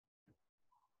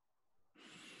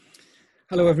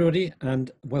Hello everybody, and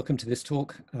welcome to this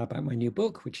talk about my new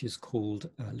book, which is called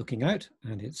Looking Out,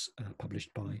 and it's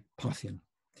published by Parthian.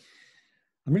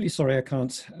 I'm really sorry I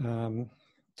can't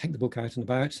take the book out and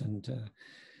about and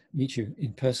meet you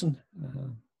in person,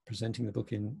 presenting the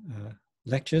book in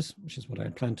lectures, which is what I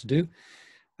had planned to do.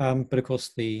 But of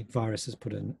course, the virus has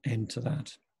put an end to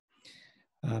that.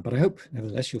 But I hope,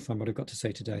 nevertheless, you'll find what I've got to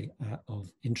say today of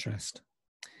interest.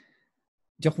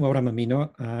 Diolch yn fawr am ymuno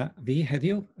fi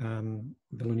heddiw.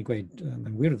 Fel o'n i'n gweud,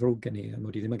 mae'n wir ddrwg gen i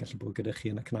mod i ddim yn gallu bod gyda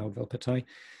chi yn y cnawd fel petai.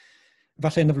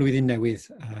 Falle yn y flwyddyn newydd,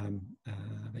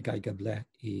 fe gai gyfle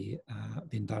i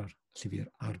fynd ar llyfr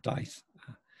ar daith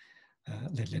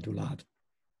ledled wlad.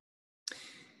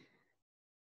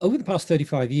 Over the past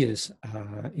 35 years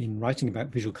in writing about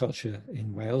visual culture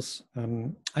in Wales,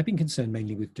 I've been concerned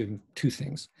mainly with doing two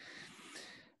things.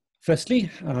 Firstly,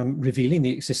 revealing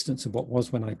the existence of what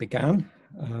was when I began,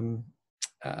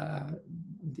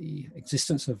 the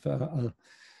existence of a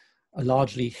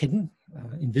largely hidden,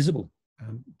 invisible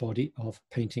body of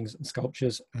paintings and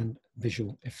sculptures and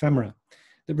visual ephemera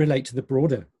that relate to the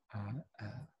broader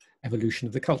evolution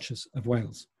of the cultures of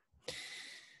Wales.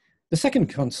 The second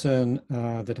concern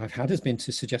that I've had has been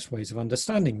to suggest ways of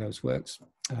understanding those works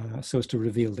so as to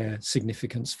reveal their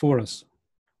significance for us.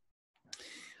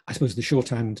 I suppose the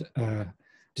shorthand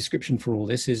description for all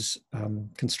this is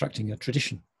constructing a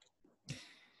tradition.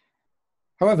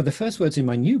 However, the first words in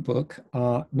my new book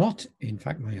are not, in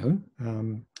fact, my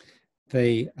own.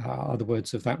 They are the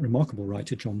words of that remarkable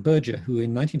writer, John Berger, who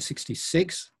in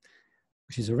 1966,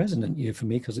 which is a resonant year for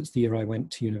me because it's the year I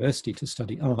went to university to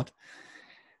study art,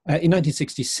 in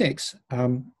 1966,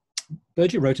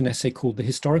 Berger wrote an essay called The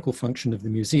Historical Function of the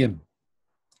Museum.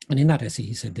 And in that essay,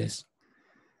 he said this: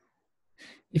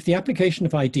 if the application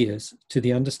of ideas to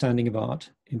the understanding of art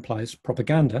implies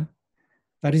propaganda,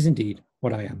 that is indeed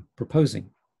what I am proposing.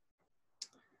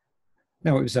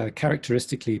 Now, it was a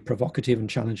characteristically provocative and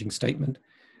challenging statement,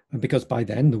 and because by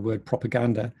then the word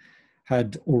propaganda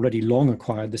had already long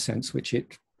acquired the sense which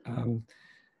it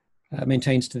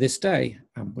maintains to this day,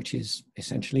 which is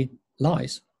essentially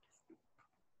lies.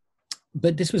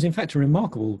 But this was in fact a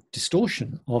remarkable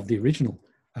distortion of the original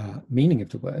meaning of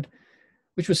the word,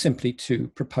 which was simply to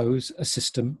propose a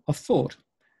system of thought,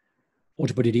 or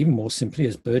to put it even more simply,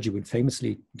 as Berger would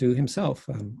famously do himself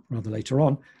rather later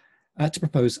on, to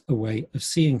propose a way of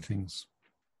seeing things.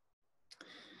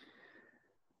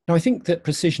 Now, I think that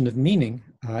precision of meaning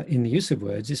in the use of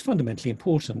words is fundamentally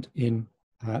important in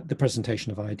the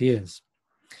presentation of ideas.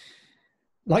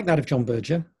 Like that of John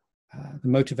Berger, the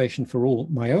motivation for all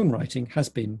my own writing has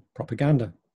been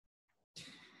propaganda,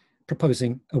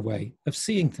 proposing a way of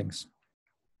seeing things.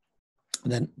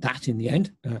 And then that, in the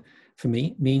end, for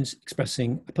me, means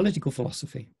expressing a political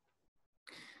philosophy.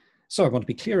 So I want to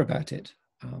be clear about it.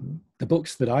 The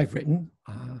books that I've written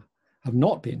have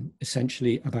not been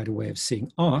essentially about a way of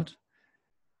seeing art,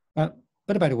 but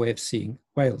about a way of seeing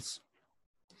Wales.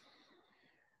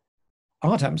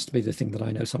 Art happens to be the thing that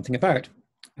I know something about,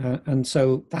 and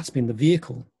so that's been the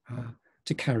vehicle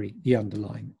to carry the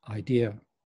underlying idea.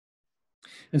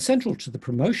 And central to the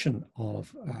promotion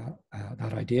of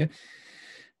that idea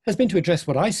has been to address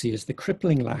what I see as the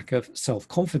crippling lack of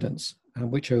self-confidence,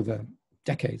 which over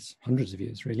decades, hundreds of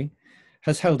years really,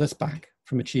 has held us back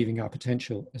from achieving our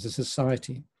potential as a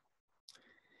society.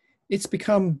 It's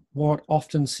become what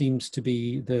often seems to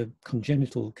be the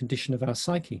congenital condition of our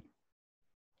psyche.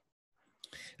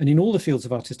 And in all the fields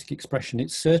of artistic expression,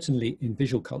 it's certainly in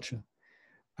visual culture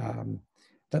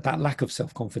that lack of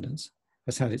self-confidence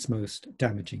has had its most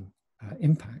damaging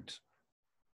impact.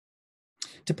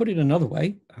 To put it another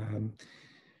way,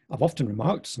 I've often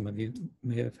remarked, some of you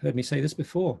may have heard me say this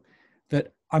before,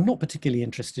 that I'm not particularly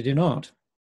interested in art.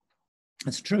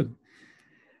 That's true,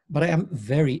 but I am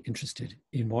very interested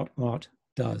in what art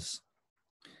does,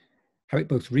 how it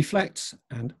both reflects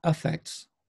and affects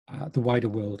the wider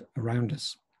world around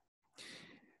us.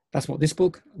 That's what this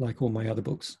book, like all my other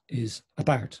books, is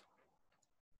about.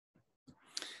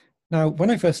 Now, when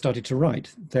I first started to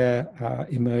write, there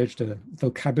emerged a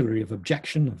vocabulary of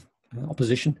objection, of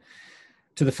opposition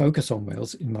to the focus on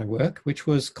Wales in my work, which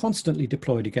was constantly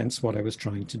deployed against what I was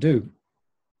trying to do.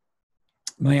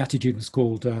 My attitude was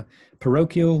called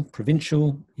parochial,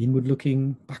 provincial,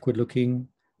 inward-looking, backward-looking,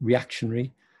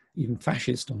 reactionary, even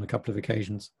fascist on a couple of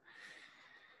occasions.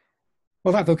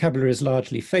 Well, that vocabulary has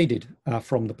largely faded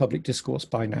from the public discourse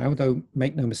by now, though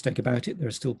make no mistake about it, there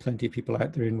are still plenty of people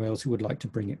out there in Wales who would like to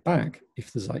bring it back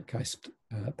if the zeitgeist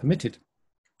permitted.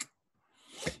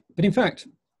 But in fact,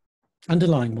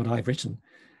 underlying what I've written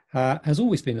has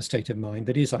always been a state of mind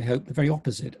that is, I hope, the very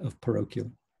opposite of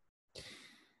parochial.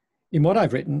 In what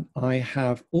I've written, I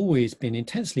have always been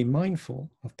intensely mindful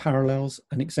of parallels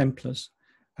and exemplars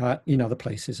in other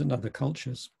places and other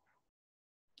cultures.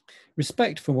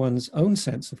 Respect for one's own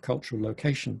sense of cultural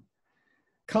location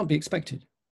can't be expected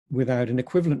without an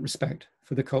equivalent respect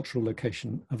for the cultural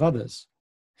location of others.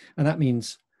 And that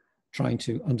means trying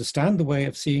to understand the way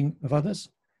of seeing of others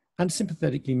and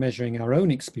sympathetically measuring our own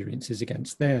experiences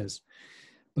against theirs,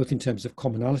 both in terms of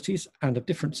commonalities and of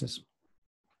differences.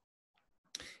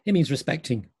 It means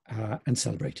respecting and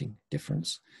celebrating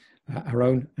difference, our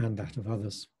own and that of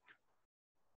others.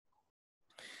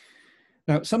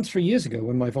 Now, some 3 years ago,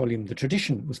 when my volume, The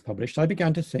Tradition, was published, I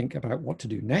began to think about what to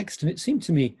do next, and it seemed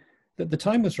to me that the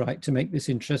time was right to make this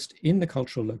interest in the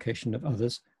cultural location of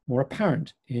others more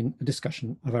apparent in a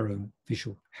discussion of our own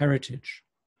visual heritage.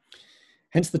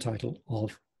 Hence the title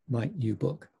of my new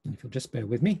book. And if you'll just bear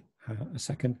with me a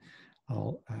second,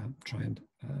 I'll try and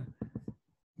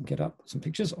get up some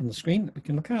pictures on the screen that we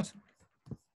can look at.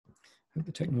 Hope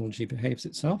the technology behaves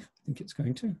itself. I think it's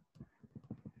going to.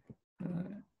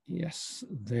 Yes,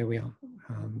 there we are.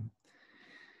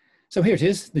 So here it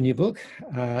is, the new book,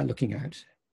 Looking Out.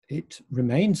 It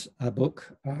remains a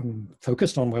book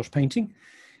focused on Welsh painting.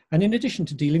 And in addition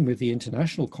to dealing with the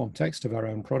international context of our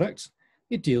own products,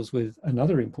 it deals with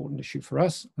another important issue for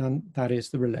us, and that is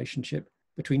the relationship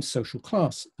between social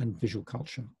class and visual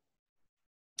culture.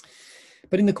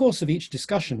 But in the course of each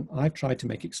discussion, I've tried to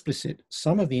make explicit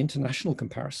some of the international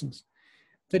comparisons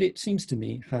that it seems to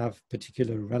me have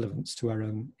particular relevance to our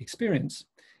own experience,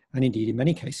 and indeed in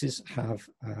many cases have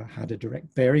had a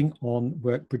direct bearing on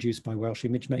work produced by Welsh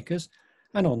image makers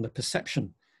and on the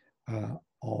perception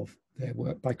of their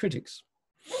work by critics.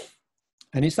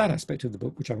 And it's that aspect of the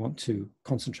book which I want to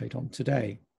concentrate on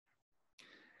today.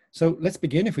 So let's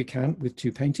begin, if we can, with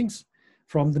two paintings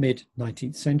from the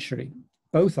mid-19th century.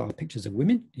 Both are pictures of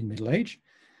women in middle age,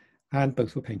 and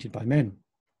both were painted by men.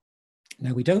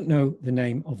 Now, we don't know the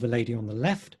name of the lady on the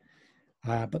left,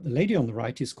 but the lady on the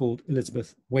right is called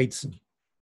Elizabeth Wadeson.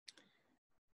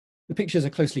 The pictures are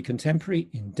closely contemporary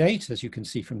in date, as you can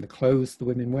see from the clothes the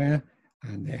women wear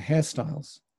and their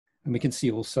hairstyles. And we can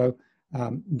see also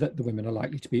that the women are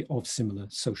likely to be of similar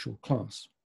social class,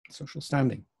 social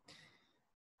standing.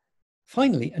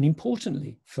 Finally, and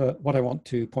importantly, for what I want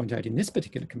to point out in this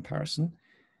particular comparison,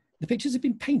 the pictures have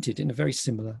been painted in a very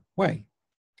similar way.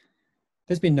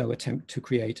 There's been no attempt to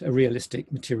create a realistic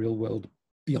material world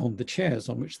beyond the chairs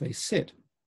on which they sit,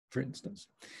 for instance.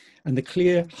 And the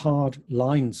clear, hard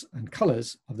lines and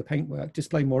colours of the paintwork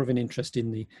display more of an interest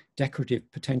in the decorative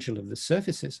potential of the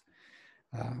surfaces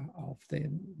of the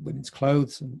women's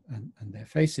clothes and their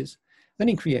faces than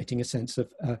in creating a sense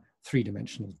of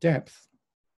three-dimensional depth.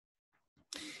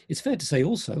 It's fair to say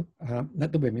also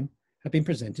that the women have been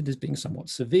presented as being somewhat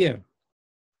severe.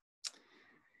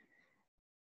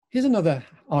 Here's another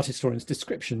art historian's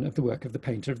description of the work of the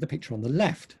painter of the picture on the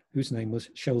left, whose name was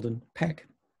Sheldon Peck.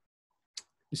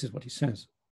 This is what he says.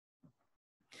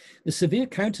 The severe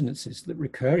countenances that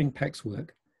recur in Peck's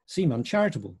work seem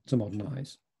uncharitable to modern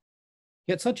eyes.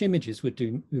 Yet such images were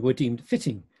deemed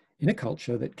fitting in a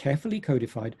culture that carefully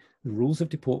codified the rules of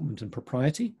deportment and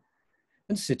propriety,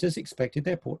 and sitters expected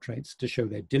their portraits to show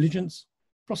their diligence,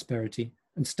 prosperity,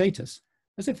 and status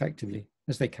as effectively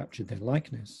as they captured their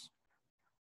likeness.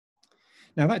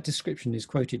 Now, that description is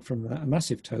quoted from a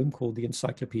massive tome called the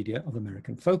Encyclopedia of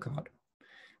American Folk Art,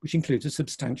 which includes a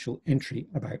substantial entry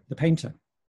about the painter.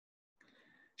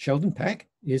 Sheldon Peck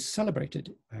is a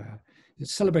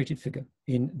celebrated figure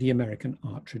in the American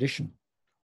art tradition,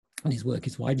 and his work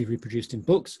is widely reproduced in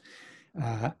books.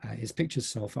 His pictures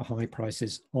sell for high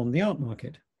prices on the art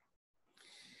market.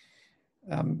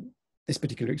 This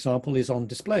particular example is on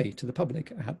display to the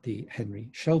public at the Henry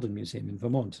Sheldon Museum in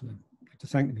Vermont, and I'd like to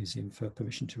thank the museum for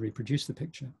permission to reproduce the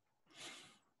picture.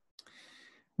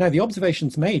 Now, the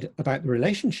observations made about the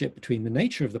relationship between the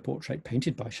nature of the portrait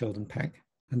painted by Sheldon Peck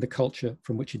and the culture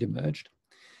from which it emerged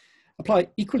apply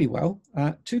equally well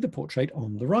to the portrait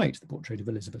on the right, the portrait of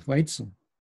Elizabeth Wadeson.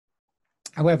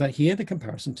 However, here the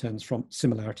comparison turns from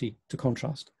similarity to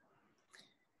contrast.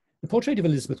 The portrait of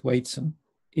Elizabeth Wadeson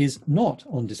is not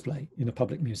on display in a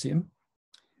public museum,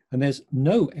 and there's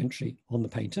no entry on the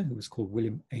painter, who was called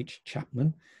William H.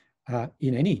 Chapman,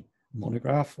 in any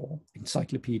monograph or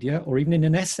encyclopedia or even in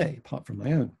an essay apart from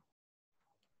my own.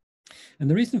 And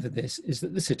the reason for this is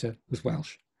that the sitter was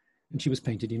Welsh, and she was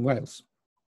painted in Wales.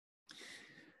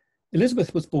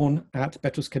 Elizabeth was born at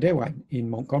Betws Caerdewain in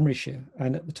Montgomeryshire,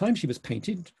 and at the time she was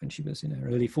painted, when she was in her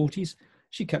early 40s,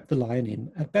 she kept the Lion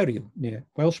Inn at Burial near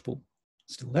Welshpool,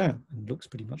 still there, and looks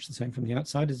pretty much the same from the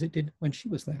outside as it did when she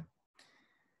was there.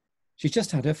 She's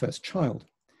just had her first child,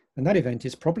 and that event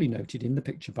is probably noted in the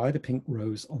picture by the pink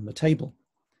rose on the table.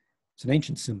 It's an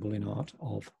ancient symbol in art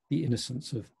of the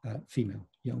innocence of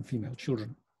young female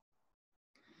children.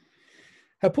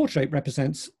 Her portrait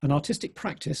represents an artistic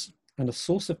practice and a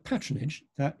source of patronage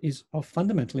that is of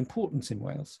fundamental importance in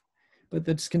Wales, but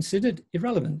that's considered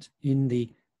irrelevant in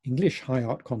the English high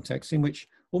art context in which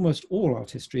almost all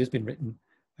art history has been written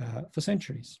for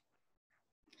centuries.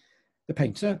 The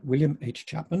painter, William H.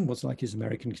 Chapman, was, like his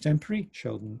American contemporary,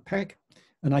 Sheldon Peck,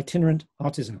 an itinerant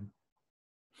artisan.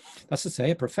 That's to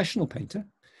say, a professional painter,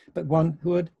 but one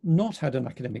who had not had an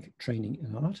academic training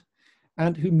in art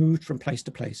and who moved from place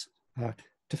to place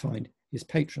to find his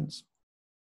patrons.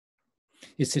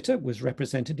 His sitter was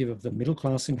representative of the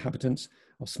middle-class inhabitants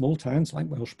of small towns like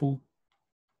Welshpool,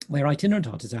 where itinerant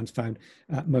artisans found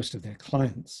most of their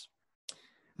clients.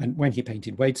 And when he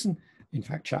painted Wadeson, in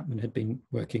fact, Chapman had been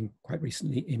working quite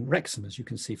recently in Wrexham, as you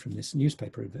can see from this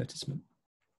newspaper advertisement.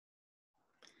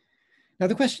 Now,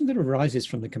 the question that arises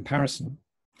from the comparison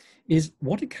is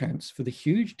what accounts for the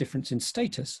huge difference in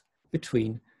status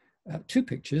between two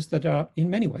pictures that are in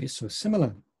many ways so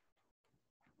similar?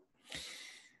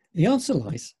 The answer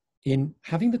lies in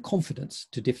having the confidence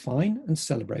to define and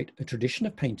celebrate a tradition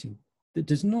of painting that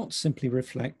does not simply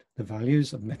reflect the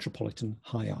values of metropolitan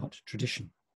high art tradition.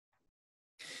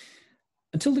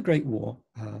 Until the Great War,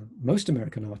 most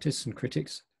American artists and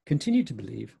critics continued to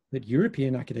believe that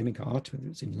European academic art, whether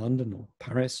it's in London or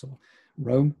Paris or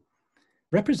Rome,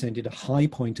 represented a high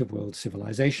point of world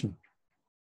civilization.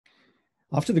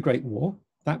 After the Great War,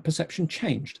 that perception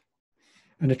changed,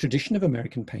 and a tradition of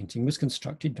American painting was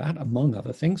constructed that, among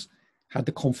other things, had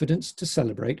the confidence to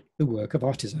celebrate the work of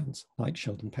artisans like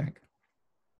Sheldon Peck.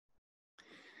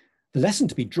 The lesson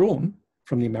to be drawn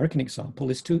from the American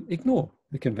example is to ignore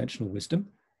the conventional wisdom,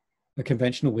 a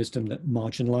conventional wisdom that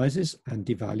marginalizes and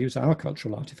devalues our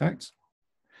cultural artifacts,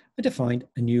 and to find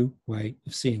a new way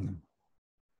of seeing them.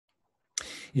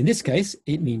 In this case,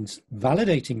 it means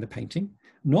validating the painting,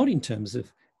 not in terms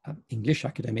of English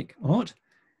academic art,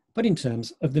 but in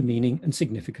terms of the meaning and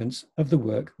significance of the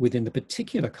work within the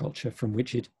particular culture from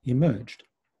which it emerged.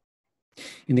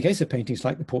 In the case of paintings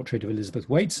like the portrait of Elizabeth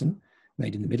Wadeson,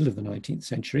 made in the middle of the 19th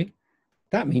century,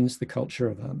 that means the culture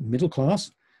of a middle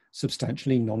class,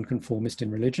 substantially nonconformist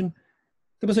in religion,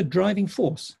 that was a driving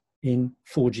force in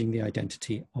forging the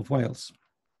identity of Wales.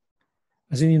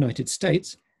 As in the United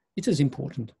States, it's as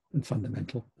important and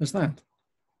fundamental as that.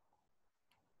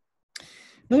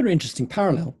 Another interesting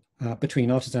parallel between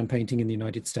artisan painting in the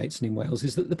United States and in Wales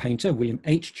is that the painter, William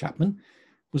H. Chapman,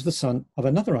 was the son of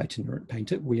another itinerant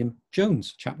painter, William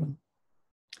Jones Chapman.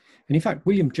 And in fact,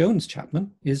 William Jones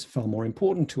Chapman is far more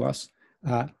important to us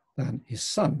than his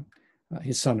son.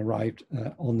 His son arrived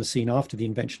on the scene after the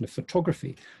invention of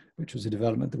photography, which was a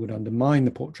development that would undermine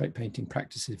the portrait painting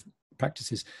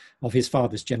practices of his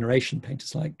father's generation,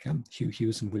 painters like Hugh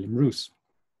Hughes and William Roos.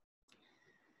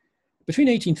 Between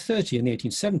 1830 and the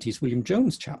 1870s, William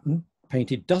Jones Chapman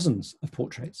painted dozens of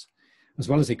portraits, as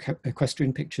well as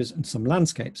equestrian pictures and some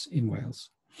landscapes in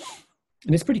Wales.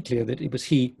 And it's pretty clear that it was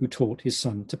he who taught his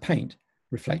son to paint,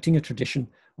 reflecting a tradition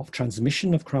of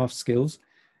transmission of craft skills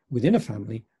within a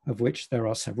family of which there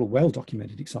are several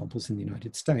well-documented examples in the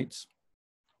United States.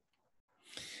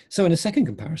 So in a second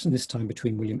comparison, this time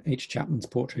between William H. Chapman's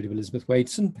portrait of Elizabeth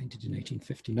Wadeson, painted in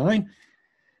 1859,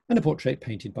 and a portrait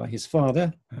painted by his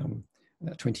father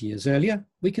 20 years earlier,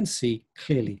 we can see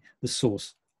clearly the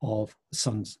source of the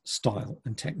son's style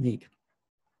and technique.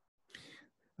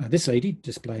 This lady,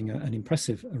 displaying an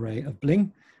impressive array of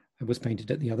bling, was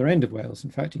painted at the other end of Wales,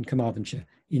 in fact in Carmarthenshire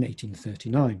in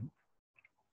 1839.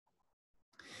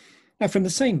 Now, from the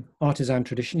same artisan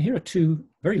tradition, here are two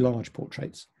very large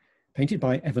portraits painted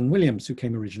by Evan Williams, who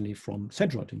came originally from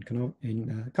Sedrod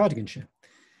in Cardiganshire,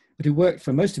 but who worked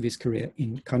for most of his career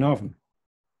in Carnarvon.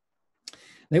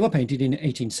 They were painted in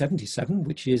 1877,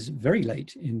 which is very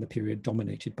late in the period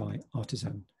dominated by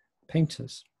artisan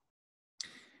painters.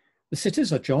 The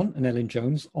sitters are John and Ellen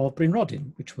Jones of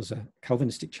Brynrodin, which was a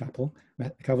Calvinistic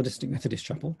Methodist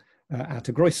chapel at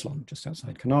a Groeslon, just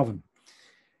outside Carnarvon.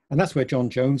 And that's where John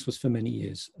Jones was for many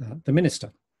years the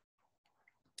minister.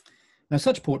 Now,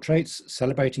 such portraits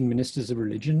celebrating ministers of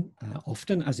religion,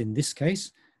 often, as in this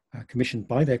case, commissioned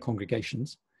by their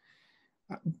congregations,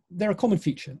 they're a common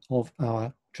feature of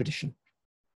our tradition.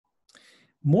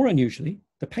 More unusually,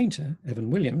 the painter, Evan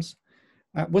Williams,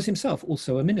 was himself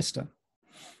also a minister.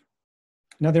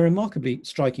 Now, they're remarkably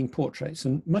striking portraits,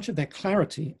 and much of their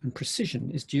clarity and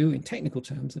precision is due, in technical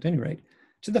terms at any rate,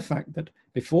 to the fact that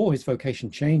before his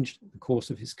vocation changed the course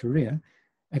of his career,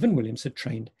 Evan Williams had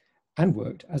trained and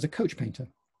worked as a coach painter.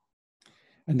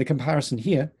 And the comparison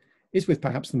here is with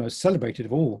perhaps the most celebrated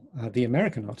of all, the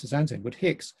American artisans, Edward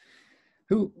Hicks,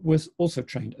 who was also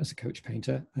trained as a coach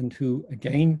painter and who,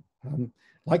 again,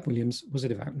 like Williams, was a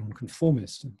devout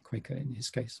nonconformist, and Quaker in his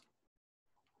case.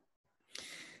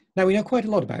 Now, we know quite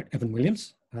a lot about Evan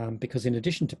Williams because in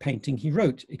addition to painting, he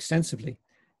wrote extensively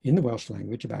in the Welsh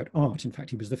language about art. In fact,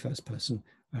 he was the first person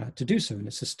to do so in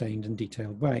a sustained and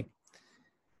detailed way.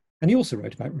 And he also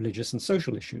wrote about religious and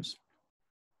social issues.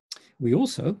 We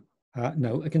also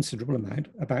know a considerable amount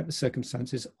about the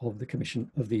circumstances of the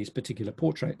commission of these particular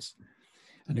portraits,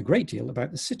 and a great deal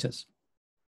about the sitters.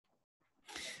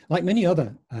 Like many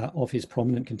other of his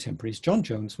prominent contemporaries, John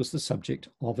Jones was the subject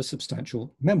of a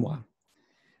substantial memoir,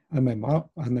 a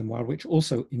memoir which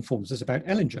also informs us about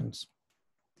Ellen Jones.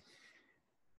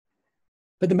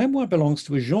 But the memoir belongs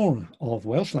to a genre of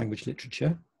Welsh language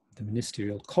literature, the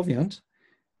ministerial cofiant,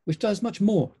 which does much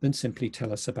more than simply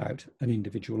tell us about an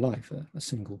individual life, a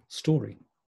single story.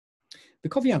 The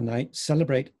cofiannau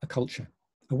celebrate a culture,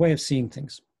 a way of seeing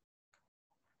things,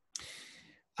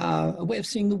 a way of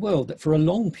seeing the world that for a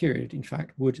long period, in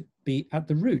fact, would be at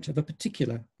the root of a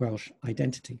particular Welsh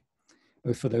identity,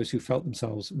 both for those who felt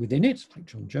themselves within it, like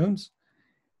John Jones,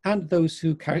 and those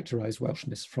who characterised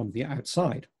Welshness from the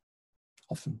outside,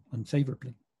 often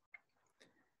unfavourably.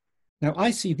 Now,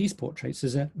 I see these portraits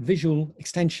as a visual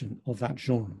extension of that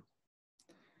genre,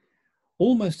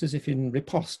 almost as if in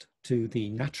riposte to the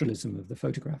naturalism of the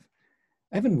photograph.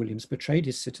 Evan Williams portrayed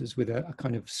his sitters with a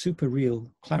kind of super real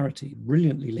clarity,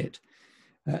 brilliantly lit,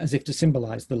 as if to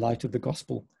symbolise the light of the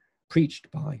gospel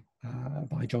preached by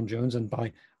John Jones and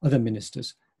by other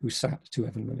ministers who sat to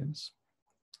Evan Williams.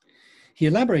 He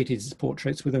elaborated his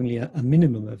portraits with only a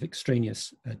minimum of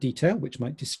extraneous detail, which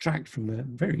might distract from the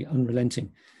very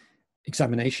unrelenting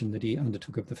examination that he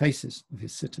undertook of the faces of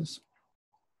his sitters.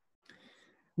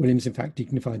 Williams, in fact,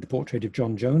 dignified the portrait of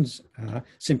John Jones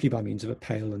simply by means of a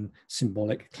pale and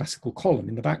symbolic classical column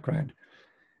in the background,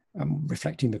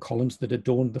 reflecting the columns that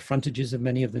adorned the frontages of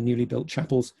many of the newly built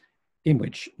chapels in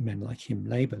which men like him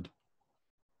laboured.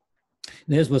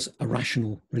 Theirs was a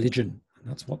rational religion, and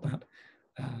that's what that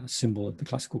symbol of the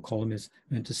classical column is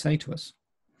meant to say to us.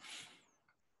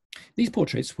 These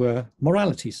portraits were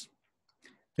moralities.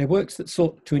 They're works that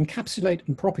sought to encapsulate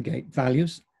and propagate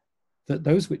values that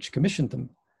those which commissioned them,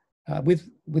 with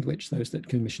which those that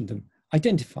commissioned them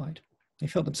identified. They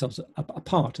felt themselves a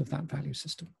part of that value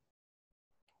system.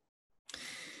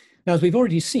 Now, as we've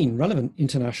already seen, relevant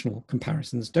international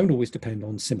comparisons don't always depend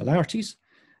on similarities,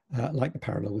 like the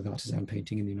parallel with artisan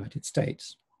painting in the United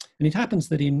States. And it happens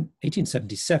that in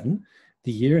 1877,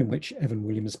 the year in which Evan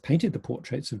Williams painted the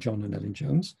portraits of John and Ellen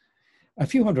Jones, a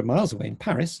few hundred miles away in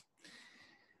Paris,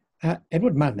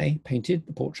 Edward Manet painted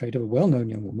the portrait of a well-known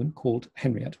young woman called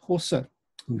Henriette Horsa,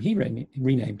 whom he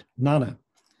renamed Nana. And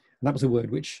that was a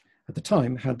word which, at the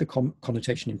time, had the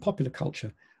connotation in popular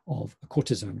culture of a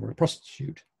courtesan or a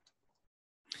prostitute.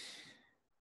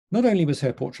 Not only was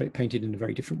her portrait painted in a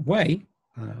very different way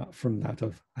from that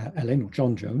of Ellen or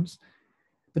John Jones,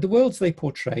 but the worlds they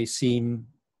portray seem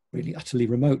really utterly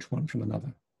remote one from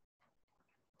another.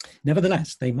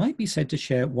 Nevertheless, they might be said to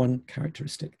share one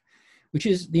characteristic, which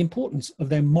is the importance of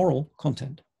their moral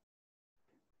content.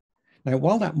 Now,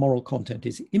 while that moral content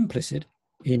is implicit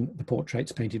in the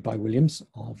portraits painted by Williams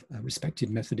of a respected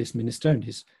Methodist minister and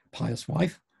his pious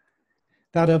wife,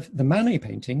 that of the Manet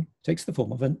painting takes the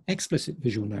form of an explicit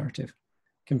visual narrative,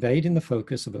 conveyed in the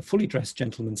focus of a fully dressed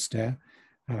gentleman's stare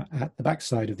at the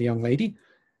backside of the young lady,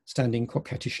 standing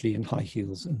coquettishly in high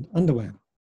heels and underwear.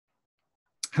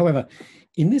 However,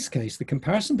 in this case, the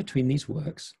comparison between these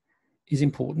works is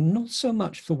important not so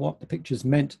much for what the pictures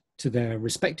meant to their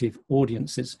respective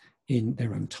audiences in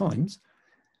their own times,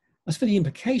 as for the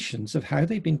implications of how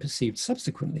they've been perceived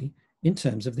subsequently in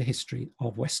terms of the history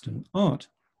of Western art.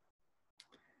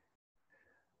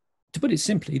 To put it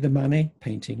simply, the Manet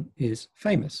painting is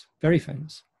famous, very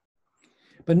famous,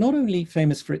 but not only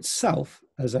famous for itself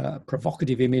as a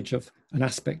provocative image of an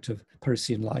aspect of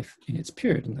Parisian life in its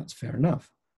period, and that's fair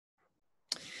enough.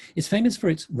 It's famous for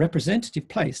its representative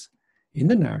place in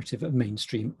the narrative of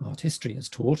mainstream art history as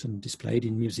taught and displayed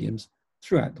in museums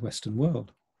throughout the Western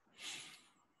world.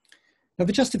 Now,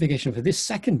 the justification for this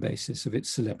second basis of its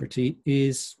celebrity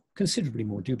is considerably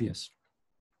more dubious.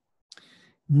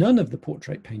 None of the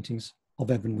portrait paintings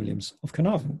of Evan Williams of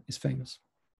Carnarvon is famous.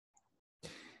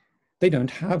 They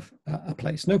don't have a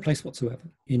place, no place whatsoever,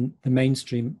 in the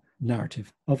mainstream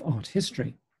narrative of art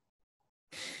history.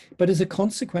 But as a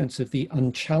consequence of the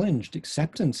unchallenged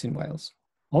acceptance in Wales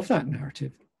of that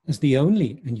narrative as the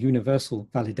only and universal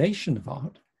validation of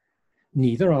art,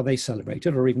 neither are they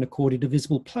celebrated or even accorded a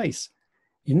visible place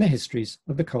in the histories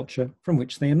of the culture from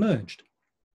which they emerged.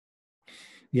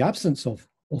 The absence of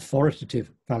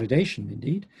authoritative validation,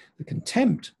 indeed, the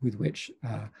contempt with which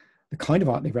the kind of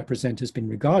art they represent has been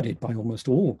regarded by almost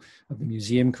all of the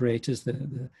museum curators,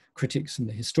 the critics and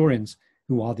the historians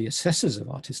who are the assessors of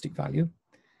artistic value,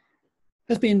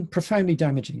 has been profoundly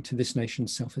damaging to this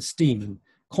nation's self-esteem and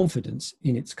confidence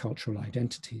in its cultural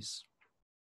identities.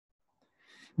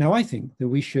 Now, I think that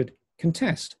we should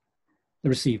contest the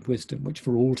received wisdom, which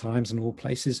for all times and all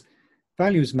places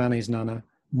values Manet's Nana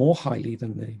more highly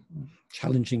than the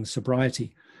challenging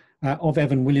sobriety of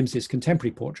Evan Williams's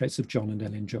contemporary portraits of John and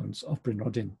Ellen Jones of Bryn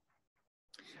Rodin.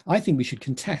 I think we should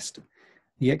contest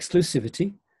the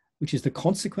exclusivity, which is the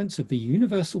consequence of the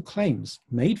universal claims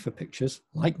made for pictures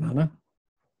like Nana,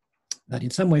 that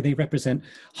in some way they represent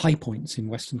high points in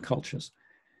Western cultures,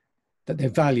 that their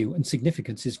value and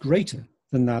significance is greater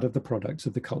than that of the products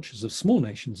of the cultures of small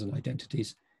nations and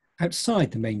identities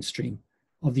outside the mainstream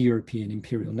of the European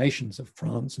imperial nations of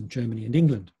France and Germany and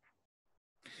England.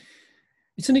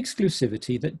 It's an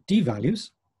exclusivity that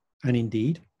devalues, and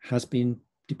indeed has been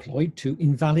deployed to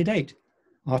invalidate,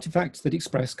 artifacts that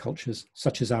express cultures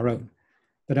such as our own,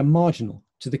 that are marginal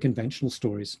to the conventional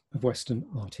stories of Western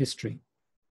art history.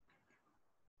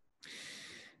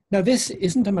 Now, this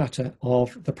isn't a matter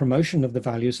of the promotion of the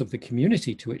values of the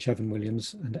community to which Evan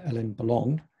Williams and Ellen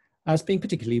belonged as being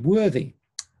particularly worthy,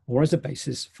 or as a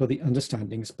basis for the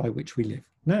understandings by which we live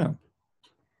now.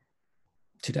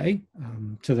 Today,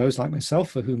 to those like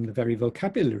myself for whom the very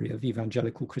vocabulary of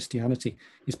evangelical Christianity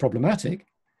is problematic,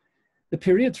 the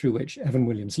period through which Evan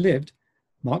Williams lived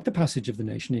marked the passage of the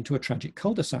nation into a tragic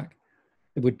cul-de-sac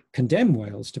that would condemn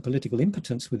Wales to political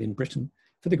impotence within Britain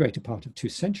for the greater part of 2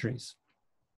 centuries.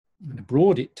 And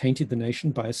abroad, it tainted the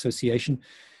nation by association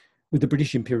with the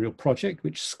British imperial project,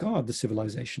 which scarred the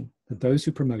civilization, and those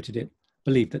who promoted it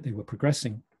believed that they were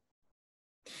progressing.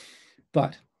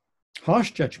 But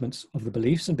harsh judgments of the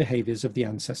beliefs and behaviors of the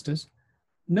ancestors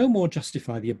no more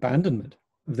justify the abandonment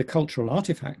of the cultural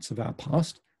artifacts of our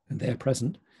past and their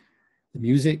present, the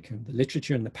music and the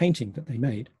literature and the painting that they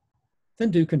made,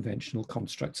 than do conventional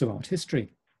constructs of art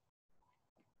history.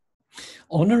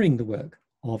 Honouring the work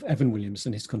of Evan Williams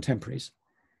and his contemporaries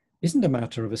isn't a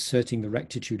matter of asserting the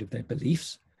rectitude of their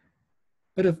beliefs,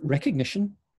 but of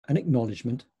recognition and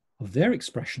acknowledgement of their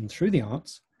expression through the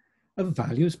arts of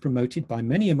values promoted by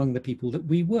many among the people that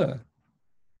we were.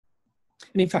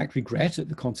 And in fact, regret at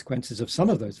the consequences of some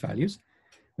of those values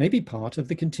may be part of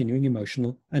the continuing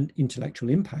emotional and intellectual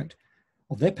impact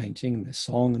of their painting and their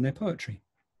song and their poetry.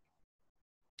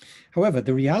 However,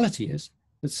 the reality is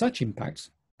that such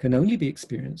impacts can only be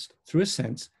experienced through a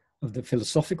sense of the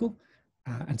philosophical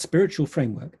and spiritual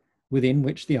framework within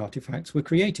which the artifacts were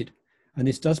created. And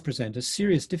this does present a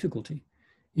serious difficulty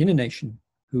in a nation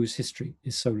whose history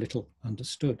is so little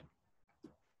understood.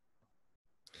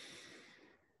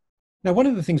 Now, one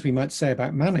of the things we might say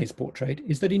about Manet's portrait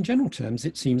is that in general terms,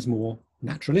 it seems more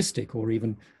naturalistic or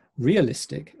even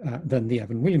realistic than the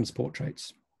Evan Williams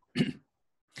portraits.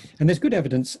 And there's good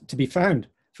evidence to be found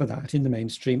for that in the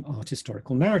mainstream art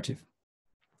historical narrative,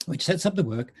 which sets up the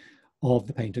work of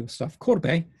the painter Gustave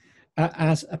Courbet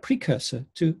as a precursor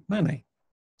to Manet.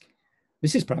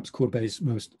 This is perhaps Courbet's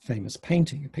most famous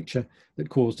painting, a picture that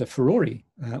caused a furore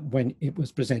when it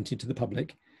was presented to the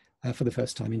public for the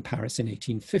first time in Paris in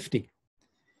 1850.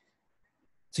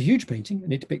 It's a huge painting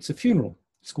and it depicts a funeral.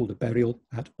 It's called A Burial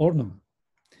at Ornans.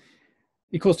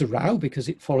 It caused a row because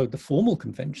it followed the formal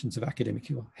conventions of academic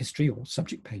history or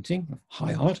subject painting, of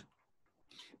high art,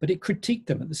 but it critiqued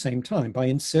them at the same time by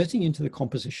inserting into the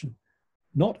composition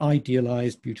not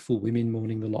idealized beautiful women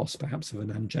mourning the loss perhaps of an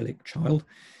angelic child,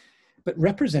 but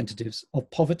representatives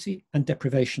of poverty and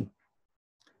deprivation,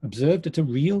 observed at a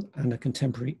real and a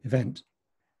contemporary event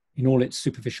in all its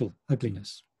superficial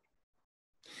ugliness.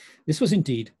 This was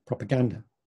indeed propaganda,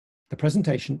 the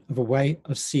presentation of a way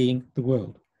of seeing the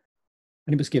world,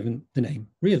 and it was given the name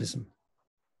realism.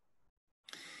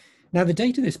 Now, the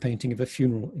date of this painting of a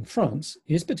funeral in France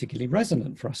is particularly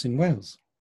resonant for us in Wales.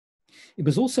 It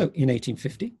was also in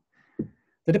 1850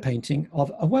 that a painting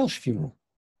of a Welsh funeral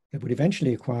that would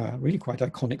eventually acquire really quite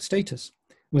iconic status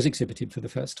was exhibited for the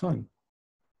first time.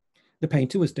 The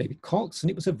painter was David Cox, and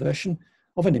it was a version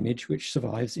of an image which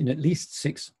survives in at least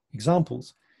 6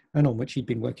 examples, and on which he'd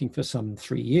been working for some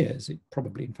 3 years. It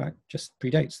probably, in fact, just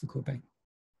predates the Courbet.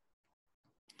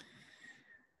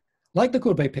 Like the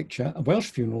Courbet picture, a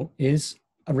Welsh funeral is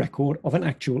a record of an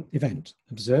actual event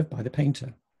observed by the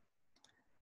painter.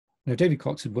 Now, David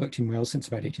Cox had worked in Wales since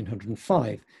about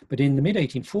 1805, but in the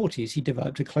mid-1840s, he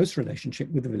developed a close relationship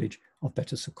with the village of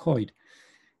Bettws y Coed,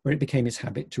 where it became his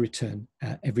habit to return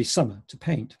every summer to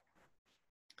paint.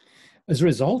 As a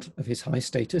result of his high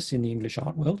status in the English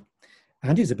art world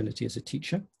and his ability as a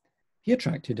teacher, he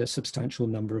attracted a substantial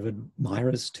number of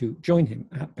admirers to join him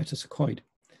at Betws-y-Coed.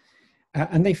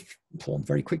 And they formed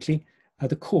very quickly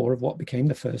the core of what became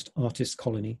the first artist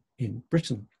colony in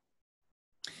Britain.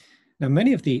 Now,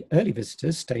 many of the early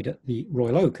visitors stayed at the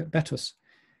Royal Oak at Betws,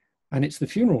 and it's the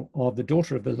funeral of the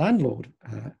daughter of the landlord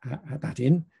at that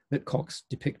inn that Cox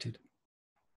depicted.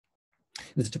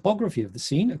 The topography of the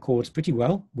scene accords pretty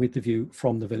well with the view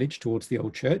from the village towards the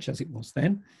old church as it was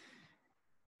then,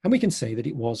 and we can say that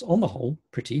it was, on the whole,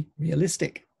 pretty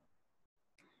realistic.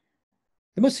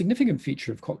 The most significant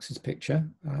feature of Cox's picture,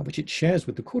 which it shares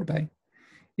with the Courbet,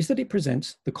 is that it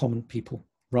presents the common people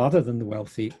rather than the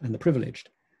wealthy and the privileged.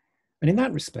 And in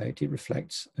that respect, it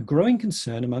reflects a growing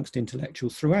concern amongst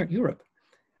intellectuals throughout Europe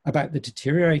about the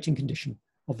deteriorating condition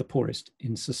of the poorest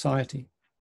in society.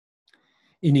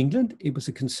 In England, it was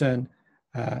a concern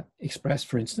expressed,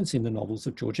 for instance, in the novels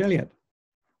of George Eliot,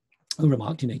 who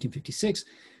remarked in 1856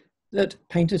 that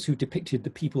painters who depicted the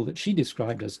people that she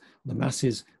described as the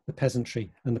masses, the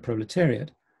peasantry, and the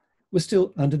proletariat were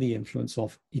still under the influence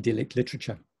of idyllic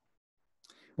literature.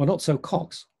 Well, not so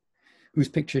Cox, whose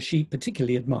picture she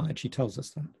particularly admired. She tells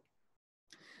us that.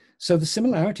 So the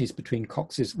similarities between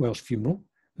Cox's Welsh funeral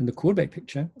and the Courbet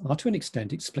picture are to an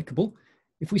extent explicable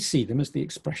if we see them as the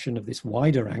expression of this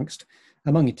wider angst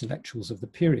among intellectuals of the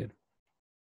period.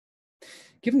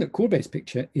 Given that Courbet's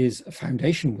picture is a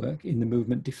foundation work in the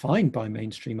movement defined by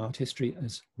mainstream art history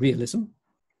as realism,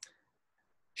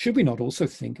 should we not also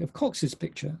think of Cox's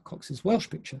picture, Cox's Welsh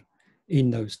picture, in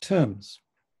those terms?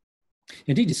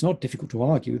 Indeed, it's not difficult to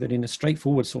argue that in a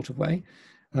straightforward sort of way,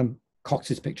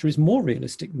 Cox's picture is more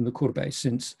realistic than the Courbet,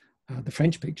 since the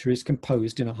French picture is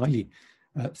composed in a highly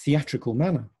theatrical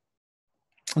manner.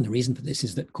 And the reason for this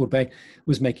is that Courbet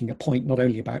was making a point not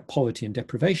only about poverty and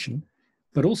deprivation,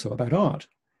 but also about art,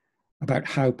 about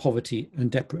how poverty and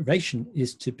deprivation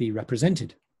is to be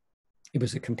represented. It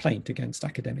was a complaint against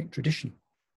academic tradition.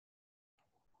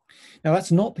 Now,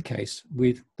 that's not the case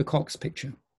with the Cox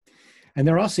picture, and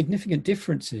there are significant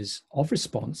differences of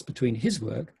response between his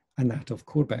work and that of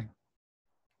Courbet.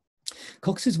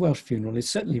 Cox's Welsh funeral is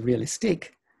certainly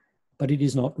realistic, but it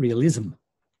is not realism.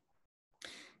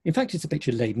 In fact, it's a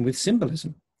picture laden with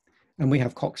symbolism, and we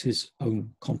have Cox's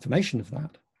own confirmation of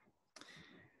that.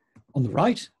 On the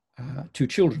right, two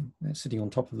children, they're sitting on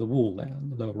top of the wall there on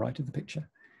the lower right of the picture,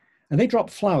 and they drop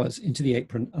flowers into the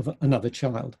apron of another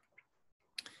child.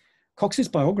 Cox's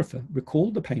biographer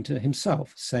recalled the painter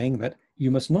himself, saying that you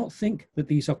must not think that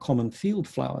these are common field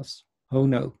flowers. Oh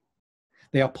no,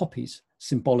 they are poppies,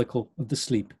 symbolical of the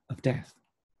sleep of death.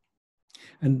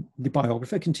 And the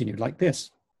biographer continued like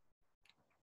this.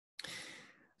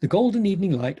 The golden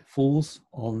evening light falls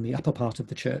on the upper part of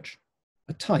the church,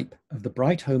 a type of the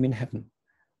bright home in heaven.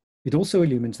 It also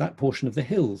illumines that portion of the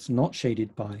hills not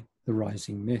shaded by the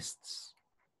rising mists.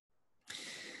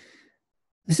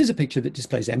 This is a picture that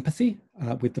displays empathy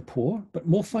with the poor, but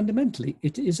more fundamentally,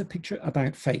 it is a picture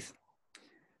about faith,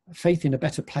 faith in a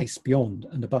better place beyond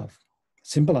and above,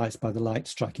 symbolized by the light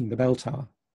striking the bell tower.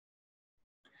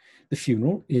 The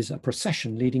funeral is a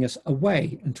procession leading us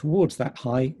away and towards that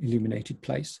high illuminated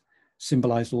place,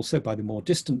 symbolized also by the more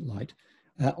distant light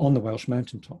on the Welsh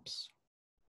mountaintops.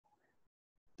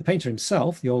 The painter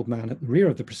himself, the old man at the rear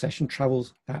of the procession,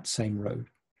 travels that same road.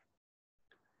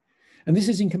 And this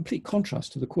is in complete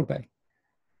contrast to the Courbet,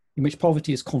 in which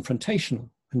poverty is confrontational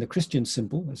and the Christian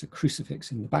symbol, as a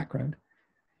crucifix in the background,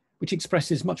 which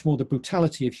expresses much more the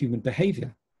brutality of human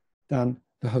behavior than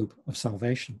the hope of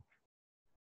salvation.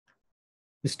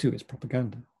 This too is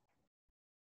propaganda.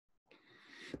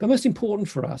 But most important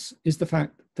for us is the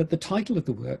fact that the title of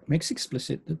the work makes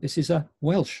explicit that this is a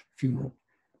Welsh funeral,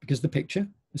 because the picture,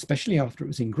 especially after it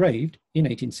was engraved in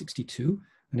 1862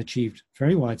 and achieved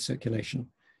very wide circulation,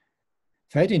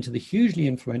 fed into the hugely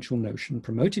influential notion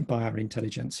promoted by our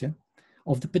intelligentsia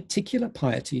of the particular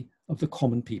piety of the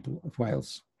common people of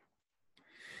Wales.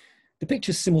 The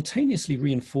picture simultaneously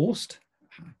reinforced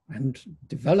and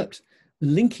developed the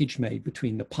linkage made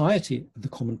between the piety of the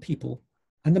common people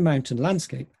and the mountain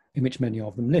landscape in which many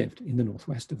of them lived in the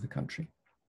northwest of the country.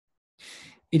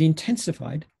 It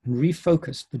intensified and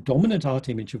refocused the dominant art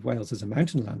image of Wales as a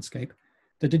mountain landscape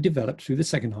that had developed through the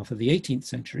second half of the 18th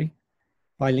century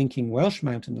by linking Welsh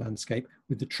mountain landscape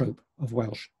with the trope of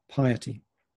Welsh piety.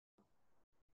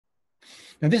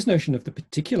 Now, this notion of the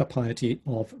particular piety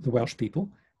of the Welsh people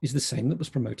is the same that was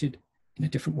promoted in a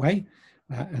different way,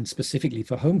 and specifically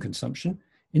for home consumption,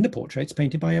 in the portraits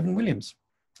painted by Evan Williams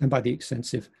and by the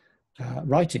extensive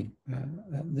writing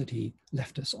that he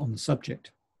left us on the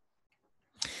subject.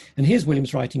 And here's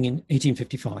William's writing in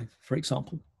 1855, for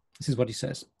example. This is what he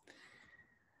says.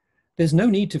 There's no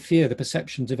need to fear the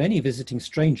perceptions of any visiting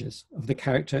strangers of the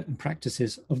character and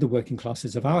practices of the working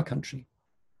classes of our country.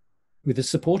 With the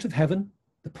support of heaven,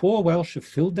 the poor Welsh have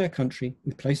filled their country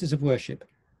with places of worship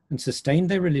and sustained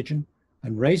their religion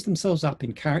and raised themselves up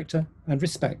in character and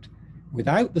respect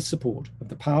without the support of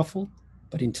the powerful,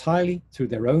 but entirely through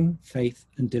their own faith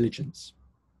and diligence.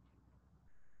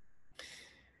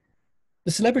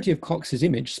 The celebrity of Cox's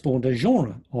image spawned a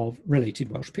genre of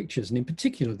related Welsh pictures, and in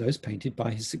particular those painted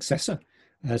by his successor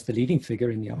as the leading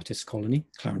figure in the artist's colony,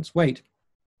 Clarence Waite.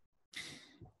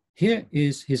 Here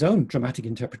is his own dramatic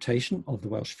interpretation of the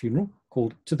Welsh funeral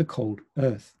called To the Cold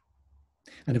Earth,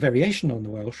 and a variation on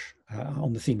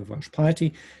the theme of Welsh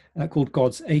piety called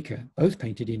God's Acre, both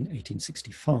painted in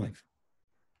 1865.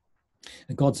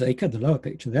 And God's Acre, the lower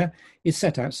picture there, is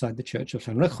set outside the church of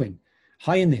Llanrychwyn,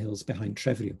 high in the hills behind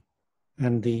Trefryddion.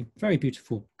 And the very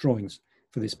beautiful drawings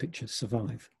for this picture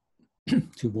survive.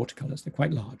 2 watercolours, they're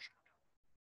quite large.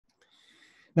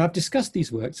 Now, I've discussed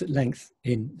these works at length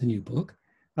in the new book,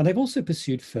 and I've also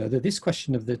pursued further this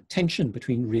question of the tension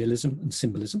between realism and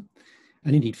symbolism,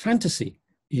 and indeed fantasy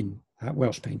in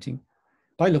Welsh painting,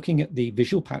 by looking at the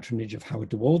visual patronage of Howard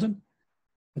de Walden,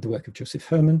 at the work of Joseph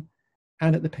Herman,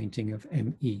 and at the painting of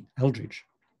M.E. Eldridge.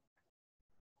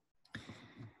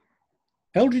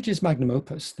 Eldridge's magnum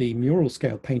opus, the mural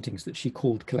scale paintings that she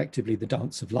called collectively The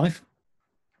Dance of Life,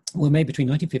 were made between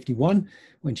 1951,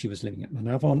 when she was living at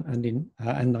Manavan, and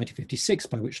 1956,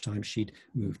 by which time she'd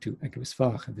moved to Eglwys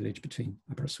Fach, a village between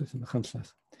Aberystwyth and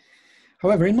Machynlleth.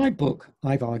 However, in my book,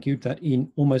 I've argued that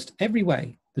in almost every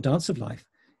way, The Dance of Life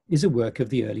is a work of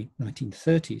the early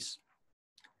 1930s.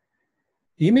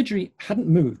 The imagery hadn't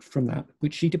moved from that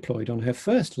which she deployed on her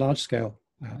first large-scale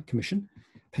commission,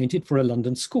 painted for a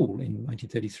London school in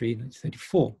 1933 and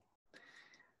 1934.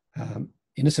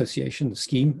 In association, the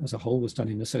scheme as a whole was done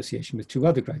in association with 2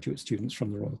 other graduate students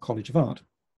from the Royal College of Art.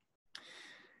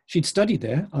 She'd studied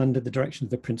there under the direction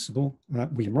of the principal,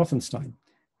 William Rothenstein,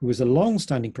 who was a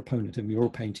long-standing proponent of mural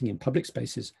painting in public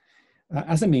spaces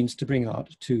as a means to bring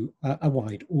art to a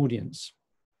wide audience.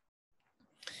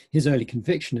 His early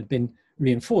conviction had been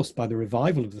reinforced by the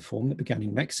revival of the form that began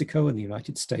in Mexico and the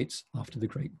United States after the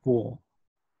Great War.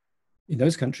 In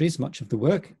those countries, much of the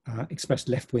work expressed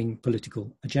left-wing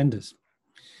political agendas,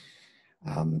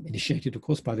 initiated, of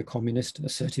course, by the communist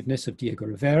assertiveness of Diego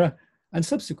Rivera and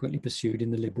subsequently pursued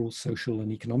in the liberal social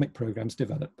and economic programs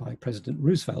developed by President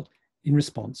Roosevelt in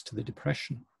response to the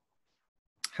Depression.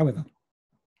 However,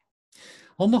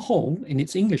 on the whole, in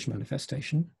its English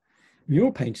manifestation,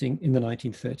 mural painting in the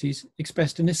 1930s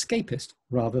expressed an escapist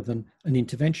rather than an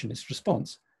interventionist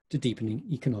response to deepening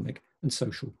economic and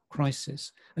social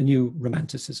crisis, a new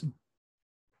romanticism.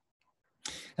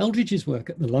 Eldridge's work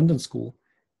at the London School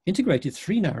integrated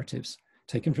 3 narratives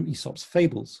taken from Aesop's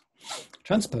fables,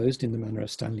 transposed in the manner of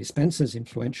Stanley Spencer's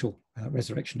influential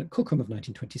Resurrection at Cookham of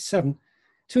 1927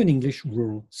 to an English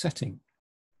rural setting.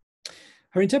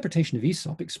 Her interpretation of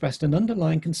Aesop expressed an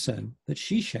underlying concern that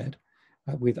she shared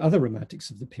with other romantics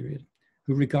of the period,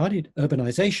 who regarded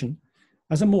urbanization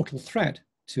as a mortal threat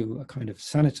to a kind of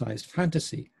sanitized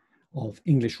fantasy of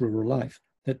English rural life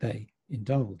that they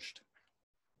indulged.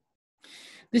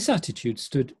 This attitude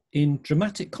stood in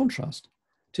dramatic contrast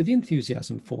to the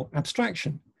enthusiasm for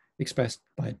abstraction expressed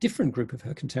by a different group of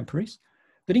her contemporaries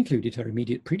that included her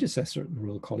immediate predecessor at the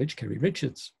Royal College, Kerry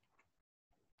Richards.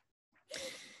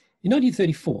 In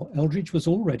 1934, Eldridge was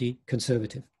already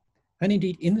conservative, and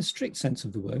indeed, in the strict sense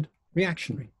of the word,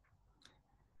 reactionary.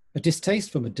 A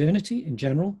distaste for modernity in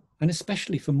general, and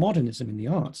especially for modernism in the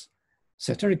arts,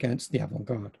 set her against the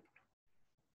avant-garde.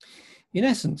 In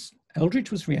essence,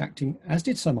 Eldridge was reacting, as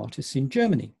did some artists in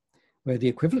Germany, where the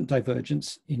equivalent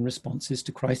divergence in responses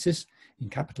to crisis in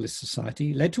capitalist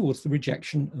society led towards the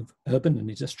rejection of urban and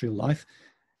industrial life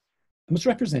and was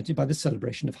represented by the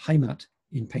celebration of Heimat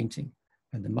in painting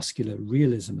and the muscular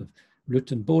realism of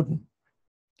Ruth and Boden.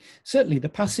 Certainly the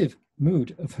passive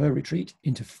mood of her retreat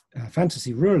into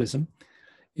fantasy ruralism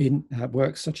in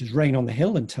works such as Rain on the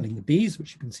Hill and Telling the Bees,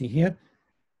 which you can see here,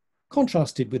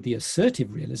 contrasted with the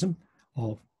assertive realism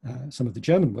of some of the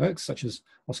German works, such as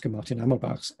Oscar Martin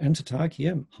Amelbach's Entertag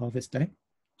here, Harvest Day.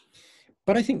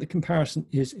 But I think the comparison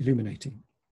is illuminating.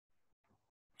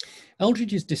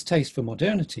 Eldridge's distaste for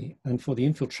modernity and for the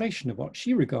infiltration of what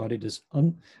she regarded as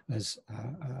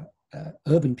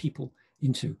urban people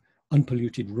into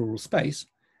unpolluted rural space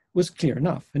was clear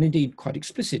enough, and indeed quite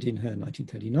explicit in her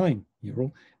 1939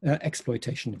 mural,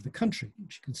 Exploitation of the Country,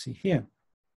 which you can see here.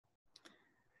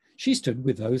 She stood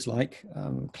with those like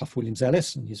Clough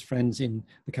Williams-Ellis and his friends in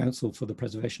the Council for the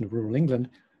Preservation of Rural England,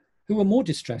 who were more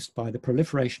distressed by the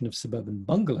proliferation of suburban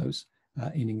bungalows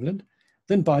in England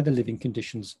than by the living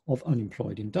conditions of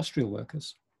unemployed industrial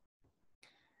workers.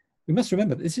 We must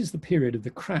remember that this is the period of the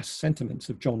crass sentiments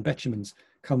of John Betjeman's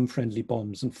 "Come friendly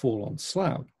bombs and fall on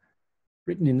Slough,"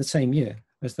 written in the same year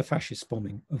as the fascist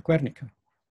bombing of Guernica.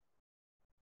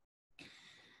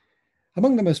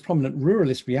 Among the most prominent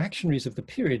ruralist reactionaries of the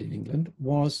period in England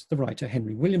was the writer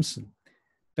Henry Williamson,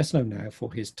 best known now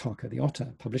for his Tarka the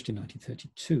Otter, published in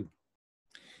 1932.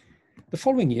 The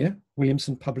following year,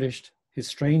 Williamson published his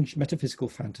strange metaphysical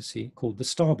fantasy called The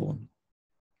Starborn.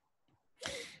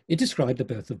 It described the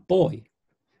birth of Boy,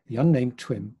 the unnamed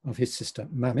twin of his sister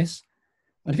Mamis,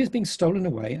 and of his being stolen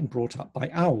away and brought up by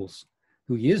owls,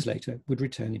 who years later would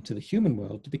return into the human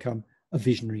world to become a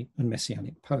visionary and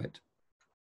messianic poet.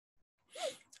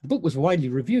 The book was widely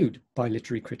reviewed by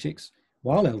literary critics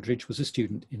while Eldridge was a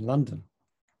student in London.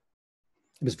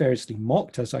 It was variously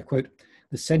mocked as, I quote,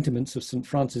 "the sentiments of St.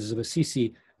 Francis of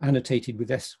Assisi annotated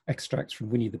with extracts from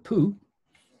Winnie the Pooh,"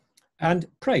 and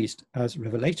praised as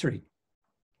revelatory.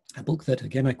 A book that,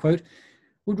 again I quote,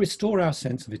 "would restore our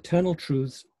sense of eternal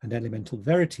truths and elemental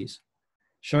verities,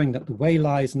 showing that the way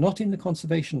lies not in the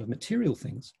conservation of material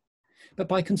things, but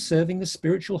by conserving the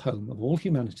spiritual home of all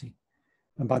humanity,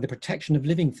 and by the protection of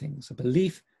living things, a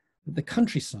belief that the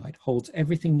countryside holds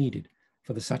everything needed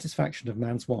for the satisfaction of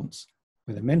man's wants,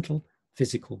 whether mental,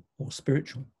 physical, or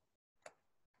spiritual."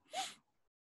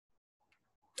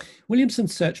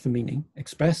 Williamson's search for meaning,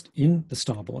 expressed in The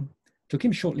Starborn, took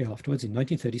him shortly afterwards, in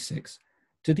 1936,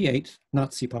 to the 8th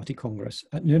Nazi Party Congress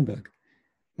at Nuremberg,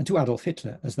 and to Adolf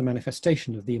Hitler as the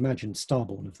manifestation of the imagined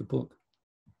Starborn of the book.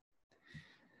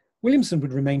 Williamson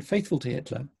would remain faithful to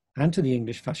Hitler and to the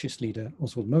English fascist leader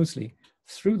Oswald Mosley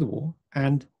through the war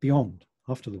and beyond,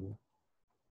 after the war.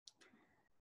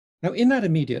 Now, in that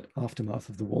immediate aftermath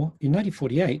of the war, in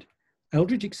 1948,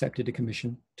 Eldridge accepted a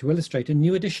commission to illustrate a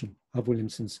new edition of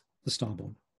Williamson's The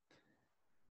Starborn.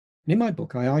 And in my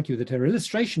book, I argue that her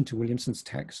illustration to Williamson's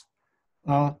text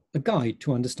are a guide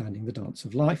to understanding the dance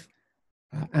of life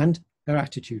and her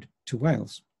attitude to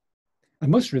Wales.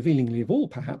 And most revealingly of all,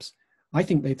 perhaps, I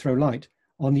think they throw light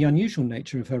on the unusual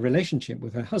nature of her relationship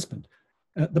with her husband,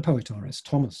 the poet R.S.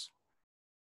 Thomas.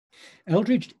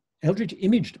 Eldridge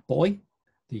imaged Boy,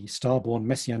 the star-born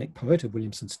messianic poet of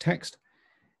Williamson's text,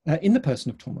 in the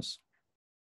person of Thomas.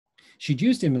 She'd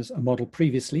used him as a model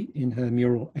previously in her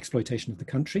mural Exploitation of the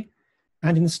Country,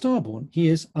 and in The Starborn, he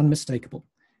is unmistakable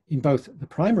in both the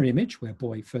primary image, where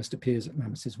Boy first appears at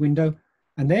Mamas's window,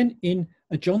 and then in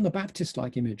a John the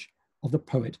Baptist-like image of the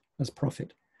poet as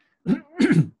prophet.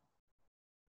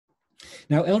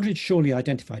 Now, Eldridge surely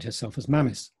identified herself as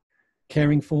Mamis,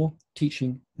 caring for,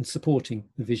 teaching, and supporting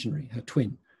the visionary, her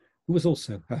twin, who was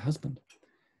also her husband,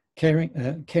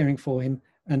 caring for him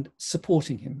and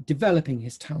supporting him, developing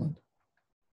his talent.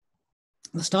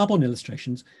 The Starborn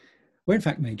illustrations were in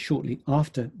fact made shortly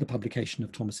after the publication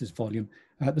of Thomas's volume,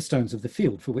 The Stones of the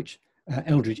Field, for which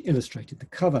Eldridge illustrated the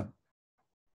cover.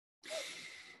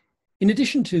 In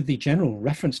addition to the general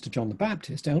reference to John the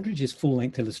Baptist, Eldridge's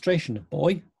full-length illustration of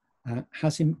Boy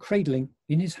has him cradling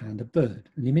in his hand a bird,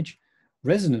 an image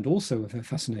resonant also of her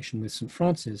fascination with St.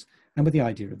 Francis and with the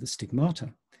idea of the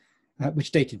stigmata,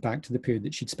 which dated back to the period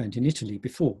that she'd spent in Italy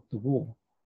before the war.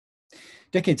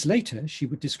 Decades later, she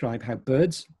would describe how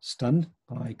birds, stunned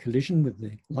by collision with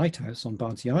the lighthouse on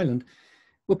Bardsey Island,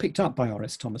 were picked up by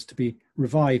R.S. Thomas to be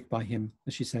revived by him,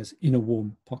 as she says, in a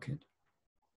warm pocket.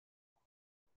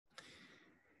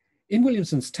 In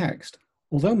Williamson's text,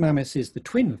 although Mamis is the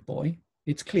twin of Boy,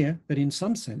 it's clear that in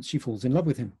some sense she falls in love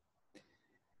with him.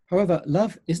 However,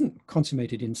 love isn't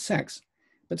consummated in sex,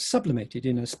 but sublimated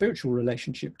in a spiritual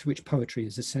relationship to which poetry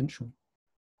is essential.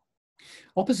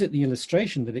 Opposite the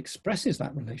illustration that expresses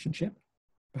that relationship,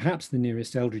 perhaps the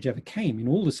nearest Eldridge ever came in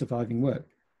all the surviving work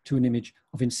to an image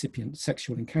of incipient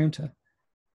sexual encounter,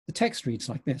 the text reads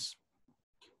like this: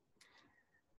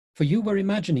 "For you were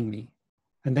imagining me,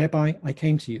 and thereby I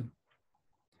came to you.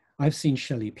 I've seen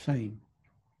Shelley plain.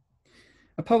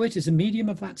 A poet is a medium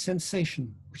of that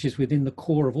sensation which is within the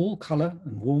core of all colour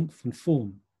and warmth and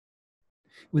form.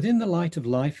 Within the light of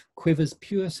life quivers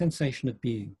pure sensation of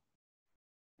being.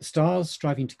 The stars,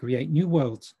 striving to create new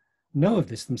worlds, know of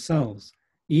this themselves,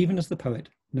 even as the poet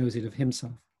knows it of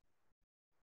himself."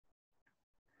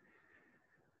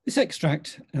 This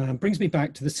extract brings me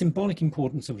back to the symbolic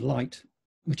importance of light,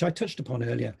 which I touched upon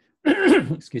earlier,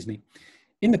 excuse me,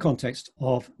 in the context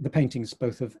of the paintings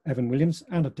both of Evan Williams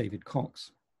and of David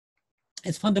Cox.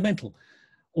 It's fundamental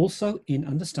also in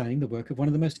understanding the work of one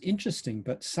of the most interesting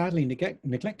but sadly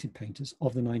neglected painters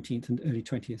of the 19th and early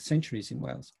 20th centuries in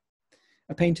Wales,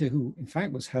 a painter who in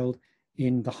fact was held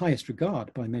in the highest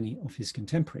regard by many of his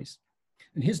contemporaries,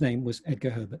 and his name was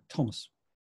Edgar Herbert Thomas.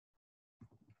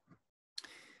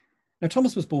 Now,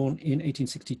 Thomas was born in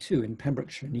 1862 in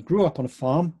Pembrokeshire, and he grew up on a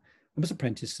farm and was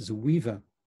apprenticed as a weaver.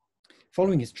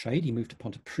 Following his trade, he moved to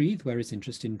Pontypridd, where his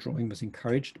interest in drawing was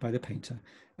encouraged by the painter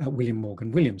William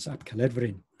Morgan Williams ap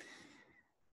Caledfryn.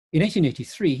 In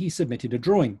 1883, he submitted a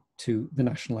drawing to the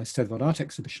National Eisteddfod Art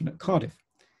Exhibition at Cardiff,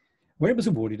 where it was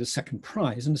awarded a second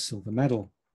prize and a silver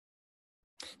medal.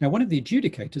 Now, one of the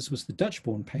adjudicators was the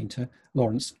Dutch-born painter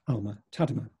Lawrence Alma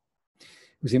Tadema,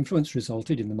 whose influence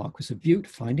resulted in the Marquis of Bute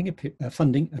funding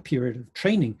a period of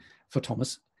training for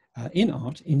Thomas in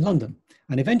art in London,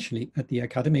 and eventually at the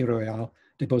Académie Royale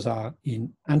des Beaux-Arts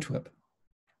in Antwerp.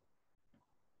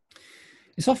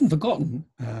 It's often forgotten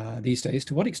these days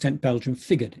to what extent Belgium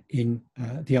figured in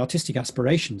the artistic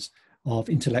aspirations of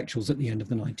intellectuals at the end of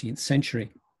the 19th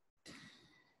century.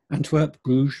 Antwerp,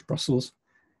 Bruges, Brussels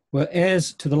were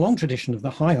heirs to the long tradition of the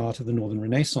high art of the Northern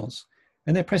Renaissance,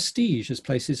 and their prestige as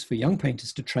places for young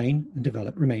painters to train and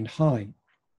develop remained high.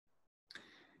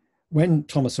 When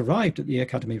Thomas arrived at the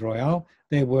Académie Royale,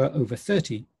 there were over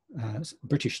 30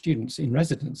 British students in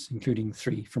residence, including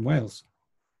 3 from Wales.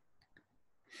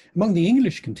 Among the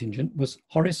English contingent was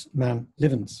Horace Mann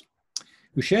Livens,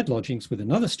 who shared lodgings with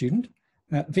another student,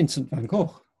 Vincent van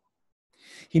Gogh.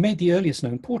 He made the earliest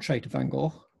known portrait of Van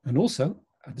Gogh, and also,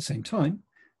 at the same time,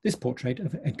 this portrait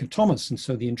of Edgar Thomas, and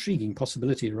so the intriguing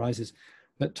possibility arises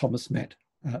that Thomas met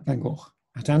Van Gogh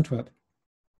at Antwerp.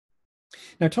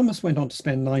 Now, Thomas went on to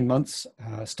spend 9 months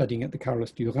studying at the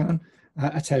Carolus Duran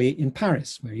atelier in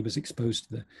Paris, where he was exposed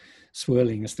to the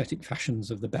swirling aesthetic fashions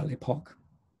of the Belle Époque.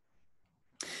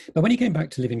 But when he came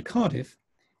back to live in Cardiff,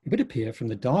 it would appear from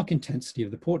the dark intensity of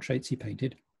the portraits he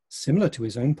painted, similar to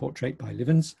his own portrait by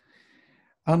Livens,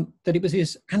 that it was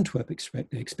his Antwerp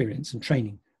experience and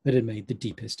training that had made the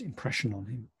deepest impression on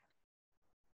him.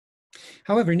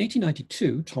 However, in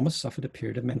 1892, Thomas suffered a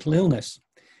period of mental illness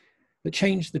that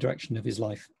changed the direction of his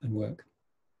life and work.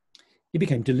 He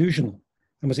became delusional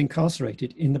and was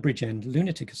incarcerated in the Bridgend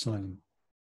Lunatic Asylum.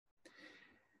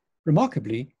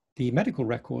 Remarkably, the medical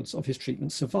records of his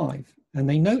treatment survive, and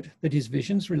they note that his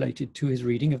visions related to his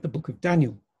reading of the Book of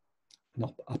Daniel,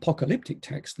 an apocalyptic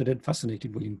text that had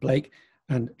fascinated William Blake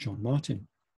and John Martin.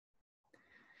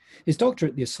 His doctor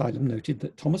at the asylum noted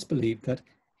that Thomas believed that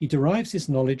he derives his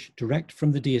knowledge direct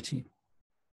from the deity.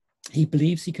 He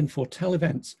believes he can foretell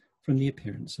events from the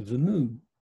appearance of the moon.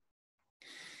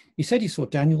 He said he saw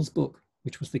Daniel's book,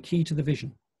 which was the key to the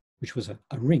vision, which was a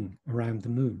ring around the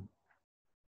moon.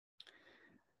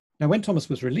 Now, when Thomas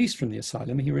was released from the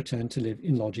asylum, he returned to live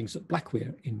in lodgings at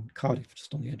Blackweir in Cardiff,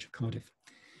 just on the edge of Cardiff,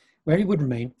 where he would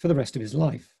remain for the rest of his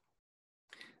life.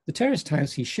 The terraced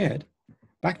house he shared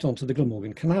backed onto the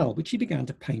Glamorgan Canal, which he began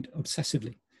to paint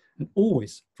obsessively, and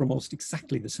always from almost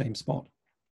exactly the same spot.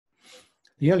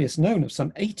 The earliest known of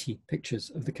some 80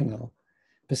 pictures of the canal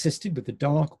persisted with the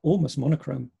dark, almost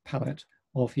monochrome palette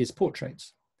of his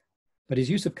portraits, but his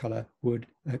use of colour would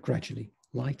gradually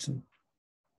lighten.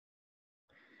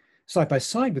 Side by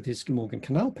side with his Glamorgan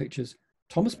Canal pictures,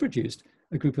 Thomas produced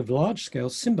a group of large-scale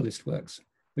symbolist works,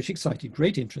 which excited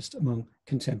great interest among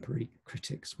contemporary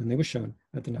critics when they were shown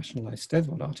at the National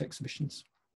Eisteddfod Art Exhibitions.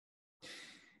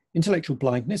 Intellectual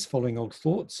Blindness, Following Old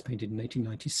Thoughts, painted in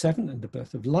 1897, and The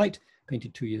Birth of Light,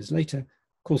 painted 2 years later,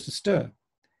 caused a stir,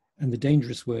 and the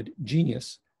dangerous word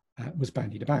genius was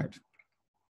bandied about.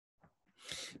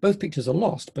 Both pictures are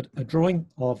lost, but a drawing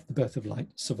of The Birth of Light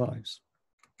survives.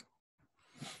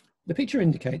 The picture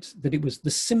indicates that it was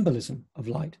the symbolism of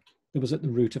light that was at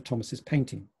the root of Thomas's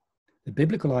painting, the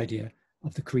biblical idea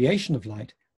of the creation of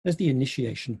light as the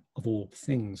initiation of all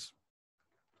things,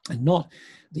 and not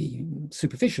the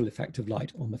superficial effect of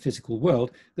light on the physical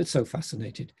world that so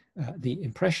fascinated the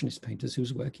Impressionist painters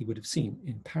whose work he would have seen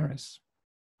in Paris.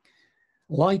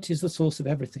 Light is the source of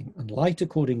everything, and light,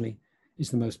 accordingly,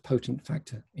 is the most potent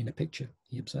factor in a picture,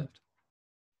 he observed.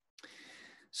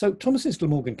 So Thomas's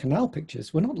Glamorgan Canal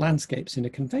pictures were not landscapes in a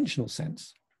conventional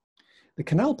sense. The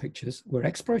canal pictures were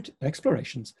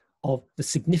explorations of the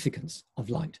significance of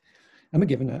light, and were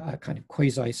given a kind of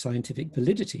quasi-scientific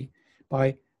validity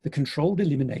by the controlled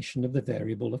elimination of the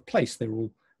variable of place. They were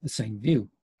all the same view.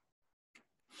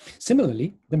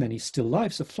 Similarly, the many still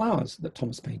lifes of flowers that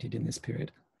Thomas painted in this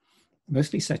period,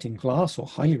 mostly set in glass or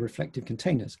highly reflective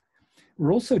containers,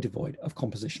 were also devoid of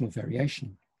compositional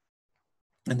variation.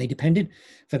 And they depended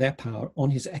for their power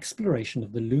on his exploration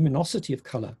of the luminosity of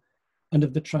colour and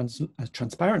of the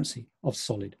transparency of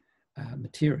solid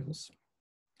materials.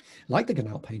 Like the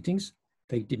canal paintings,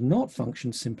 they did not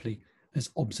function simply as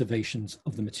observations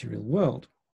of the material world.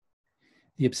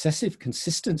 The obsessive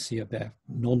consistency of their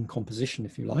non-composition,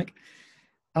 if you like,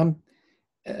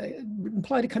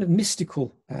 implied a kind of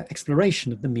mystical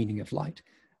exploration of the meaning of light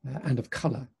and of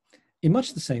colour, in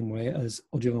much the same way as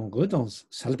Odilon Redon's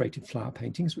celebrated flower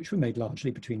paintings, which were made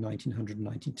largely between 1900 and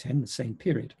 1910, the same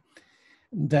period.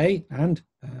 They and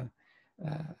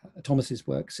Thomas's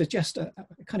work suggest a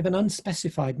kind of an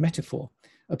unspecified metaphor,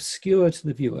 obscure to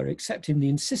the viewer, except in the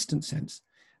insistent sense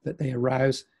that they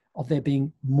arouse of there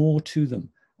being more to them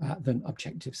than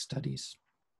objective studies.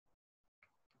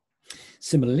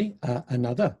 Similarly,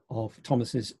 another of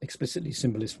Thomas's explicitly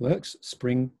symbolist works,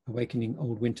 Spring Awakening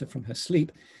Old Winter from Her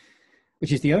Sleep,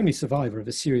 which is the only survivor of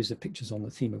a series of pictures on the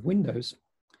theme of windows,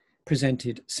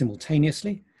 presented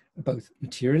simultaneously, both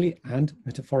materially and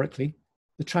metaphorically,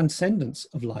 the transcendence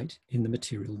of light in the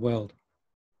material world.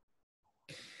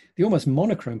 The almost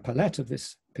monochrome palette of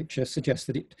this picture suggests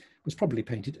that it was probably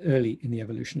painted early in the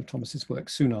evolution of Thomas's work,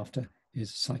 soon after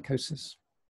his psychosis.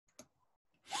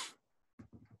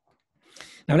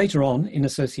 Now, later on, in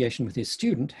association with his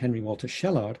student, Henry Walter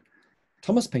Shellard,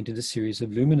 Thomas painted a series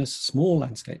of luminous small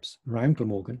landscapes around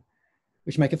Glamorgan,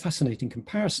 which make a fascinating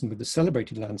comparison with the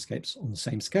celebrated landscapes on the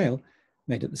same scale,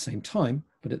 made at the same time,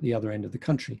 but at the other end of the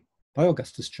country, by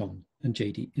Augustus John and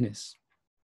J.D. Innes.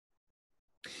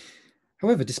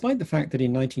 However, despite the fact that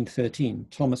in 1913,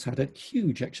 Thomas had a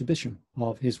huge exhibition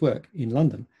of his work in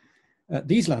London,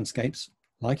 these landscapes,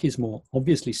 like his more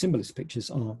obviously symbolist pictures,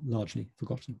 are largely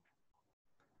forgotten.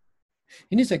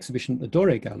 In his exhibition at the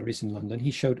Doré Galleries in London,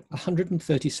 he showed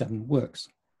 137 works,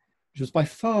 which was by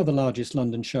far the largest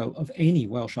London show of any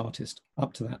Welsh artist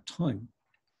up to that time.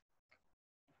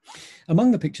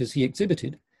 Among the pictures he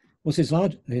exhibited was his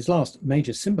last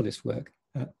major symbolist work,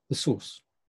 The Source.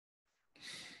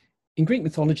 In Greek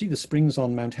mythology, the springs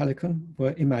on Mount Helicon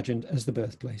were imagined as the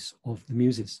birthplace of the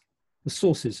Muses, the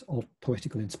sources of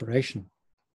poetical inspiration.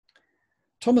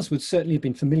 Thomas would certainly have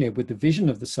been familiar with the vision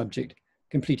of the subject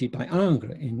completed by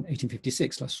Ingres in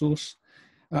 1856, La Source,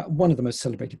 one of the most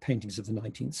celebrated paintings of the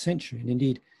 19th century. And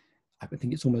indeed, I would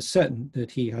think it's almost certain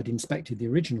that he had inspected the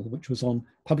original, which was on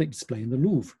public display in the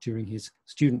Louvre during his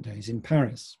student days in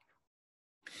Paris.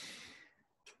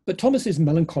 But Thomas's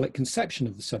melancholic conception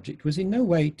of the subject was in no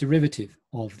way derivative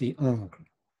of the Ingres.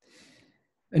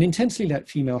 An intensely lit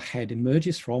female head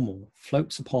emerges from or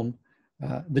floats upon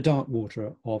the dark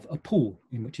water of a pool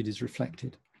in which it is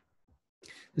reflected.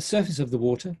 The surface of the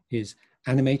water is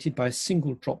animated by a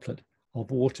single droplet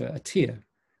of water, a tear,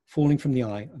 falling from the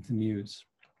eye of the muse.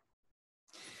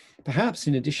 Perhaps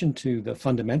in addition to the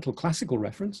fundamental classical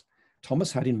reference,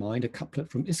 Thomas had in mind a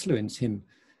couplet from Islwyn's hymn,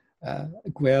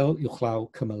 Gwel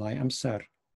uwchlaw cymalai amser,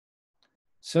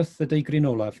 Syth y deigrin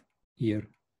olaf i'r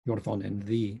Iorfonen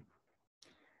ddu.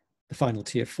 The final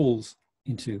tear falls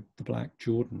into the Black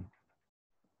Jordan.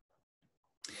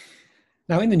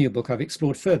 Now, in the new book, I've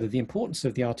explored further the importance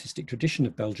of the artistic tradition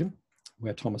of Belgium,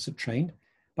 where Thomas had trained,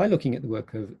 by looking at the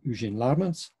work of Eugene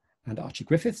Larmans and Archie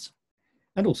Griffiths,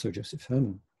 and also Joseph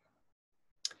Herman.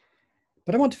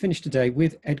 But I want to finish today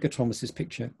with Edgar Thomas's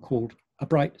picture called A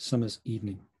Bright Summer's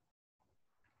Evening.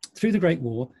 Through the Great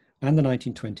War and the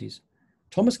 1920s,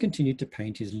 Thomas continued to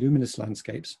paint his luminous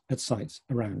landscapes at sites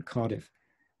around Cardiff,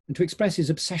 and to express his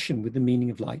obsession with the meaning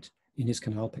of light in his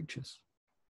canal pictures.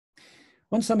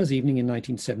 One summer's evening in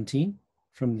 1917,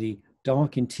 from the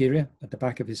dark interior at the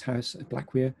back of his house at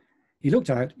Blackweir, he looked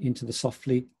out into the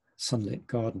softly sunlit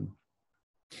garden.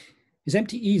 His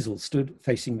empty easel stood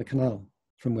facing the canal,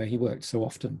 from where he worked so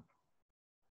often.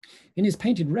 In his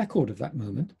painted record of that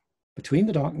moment, between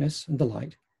the darkness and the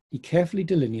light, he carefully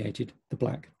delineated the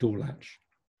black door latch.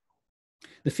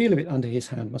 The feel of it under his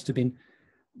hand must have been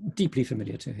deeply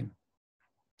familiar to him.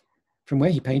 From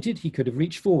where he painted, he could have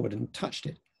reached forward and touched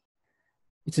it.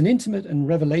 It's an intimate and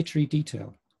revelatory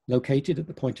detail located at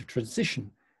the point of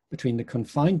transition between the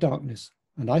confined darkness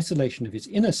and isolation of his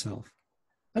inner self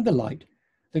and the light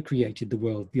that created the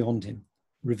world beyond him,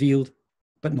 revealed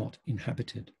but not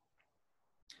inhabited.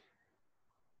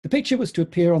 The picture was to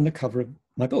appear on the cover of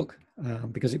my book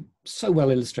because it so well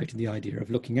illustrated the idea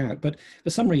of looking out, but for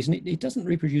some reason it doesn't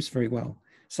reproduce very well.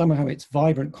 Somehow its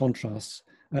vibrant contrasts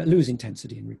lose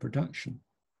intensity in reproduction.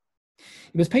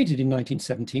 It was painted in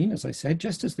 1917, as I said,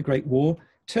 just as the Great War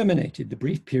terminated the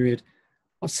brief period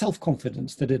of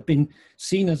self-confidence that had been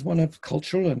seen as one of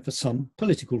cultural and, for some,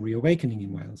 political reawakening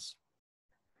in Wales.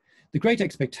 The great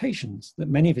expectations that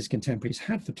many of his contemporaries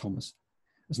had for Thomas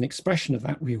as an expression of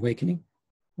that reawakening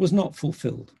was not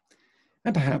fulfilled,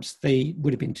 and perhaps they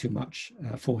would have been too much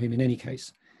for him in any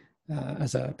case.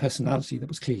 as a personality that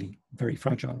was clearly very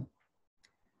fragile.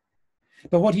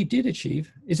 But what he did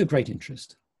achieve is of great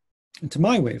interest. And to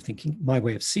my way of thinking, my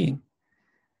way of seeing,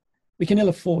 we can ill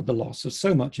afford the loss of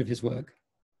so much of his work,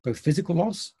 both physical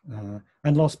loss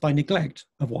and loss by neglect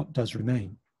of what does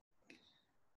remain.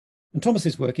 And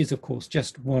Thomas's work is, of course,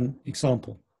 just one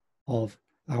example of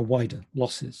our wider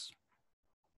losses.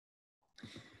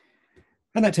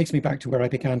 And that takes me back to where I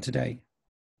began today,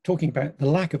 talking about the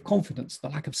lack of confidence, the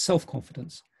lack of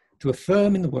self-confidence, to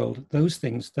affirm in the world those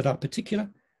things that are particular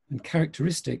and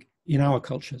characteristic in our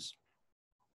cultures.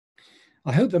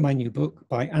 I hope that my new book,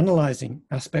 by analysing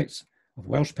aspects of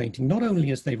Welsh painting, not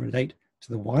only as they relate to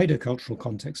the wider cultural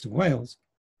context of Wales,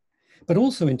 but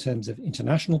also in terms of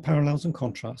international parallels and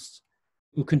contrasts,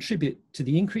 will contribute to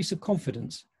the increase of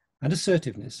confidence and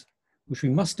assertiveness which we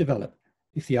must develop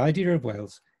if the idea of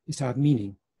Wales is to have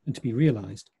meaning and to be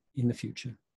realised in the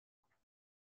future.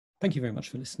 Thank you very much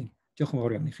for listening. Diolch yn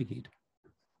fawr iawn i chi gyd.